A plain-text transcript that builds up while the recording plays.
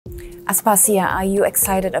Aspasia, are you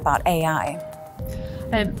excited about AI?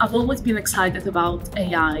 I've always been excited about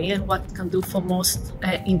AI and what it can do for most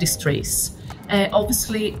industries.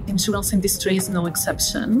 Obviously, the insurance industry is no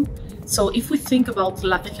exception. So if we think about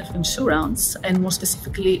life and health insurance, and more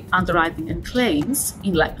specifically underwriting and claims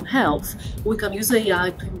in life and health, we can use AI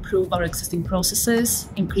to improve our existing processes,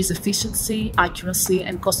 increase efficiency, accuracy,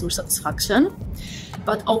 and customer satisfaction.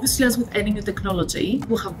 But obviously, as with any new technology,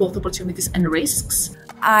 we'll have both opportunities and risks.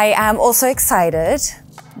 I am also excited,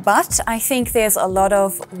 but I think there's a lot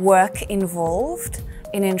of work involved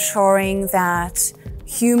in ensuring that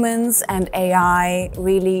humans and AI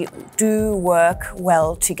really do work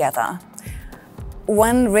well together.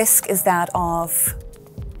 One risk is that of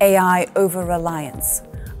AI over-reliance.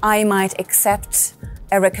 I might accept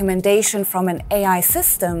a recommendation from an AI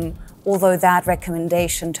system, although that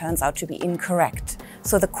recommendation turns out to be incorrect.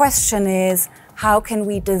 So the question is, how can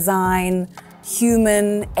we design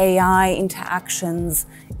human-AI interactions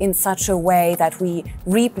in such a way that we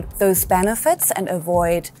reap those benefits and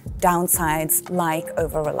avoid downsides like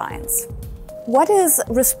over-reliance? What is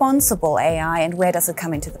responsible AI and where does it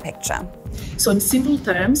come into the picture? So in simple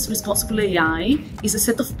terms, responsible AI is a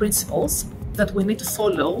set of principles that we need to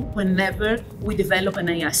follow whenever we develop an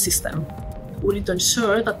AI system. We need to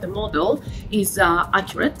ensure that the model is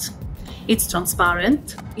accurate, it's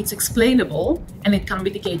transparent, it's explainable, and it can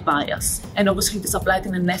mitigate bias. And obviously it is applied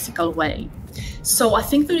in an ethical way. So I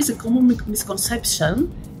think there is a common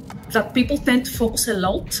misconception that people tend to focus a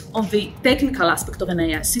lot on the technical aspect of an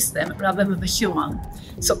AI system rather than the human.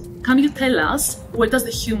 So can you tell us, where does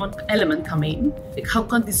the human element come in? Like, how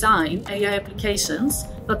can design AI applications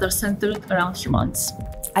that are centered around humans?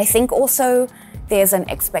 I think also there's an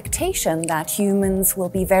expectation that humans will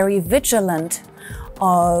be very vigilant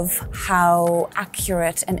of how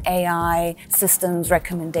accurate an AI system's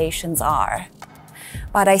recommendations are.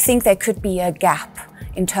 But I think there could be a gap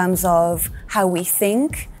in terms of how we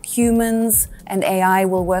think humans and AI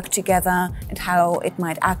will work together and how it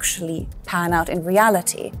might actually pan out in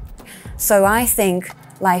reality. So I think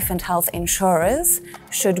life and health insurers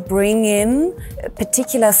should bring in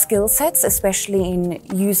particular skill sets, especially in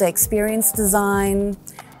user experience design,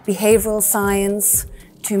 behavioral science,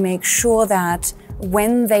 to make sure that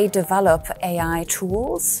when they develop AI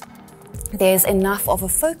tools, there's enough of a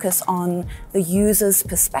focus on the user's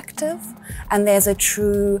perspective and there's a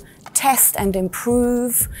true test and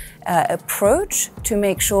improve approach to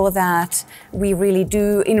make sure that we really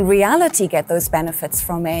do in reality get those benefits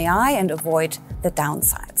from AI and avoid the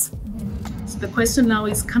downsides. So the question now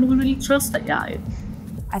is, can we really trust AI?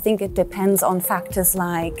 I think it depends on factors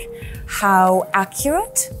like how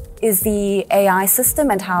accurate is the AI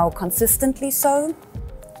system and how consistently so.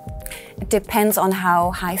 It depends on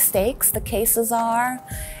how high stakes the cases are.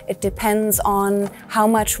 It depends on how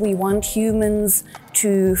much we want humans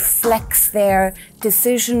to flex their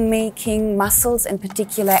decision-making muscles in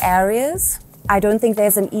particular areas. I don't think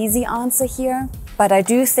there's an easy answer here, but I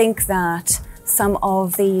do think that some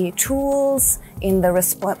of the tools in the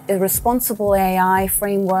responsible AI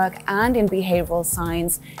framework and in behavioral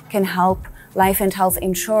science can help life and health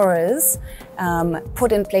insurers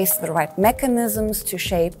put in place the right mechanisms to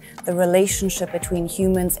shape the relationship between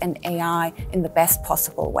humans and AI in the best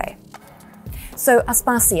possible way. So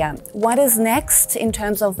Aspasia, what is next in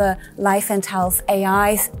terms of the life and health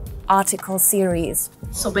AI article series?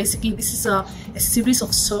 So basically this is a series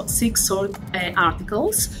of 6 short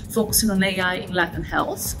articles focusing on AI in life and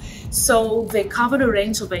health. So they cover a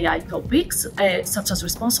range of AI topics, such as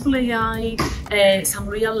responsible AI, some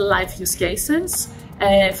real-life use cases,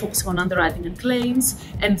 focusing on underwriting and claims,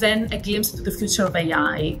 and then a glimpse into the future of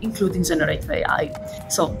AI, including generative AI.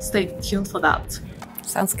 So stay tuned for that.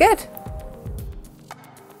 Sounds good.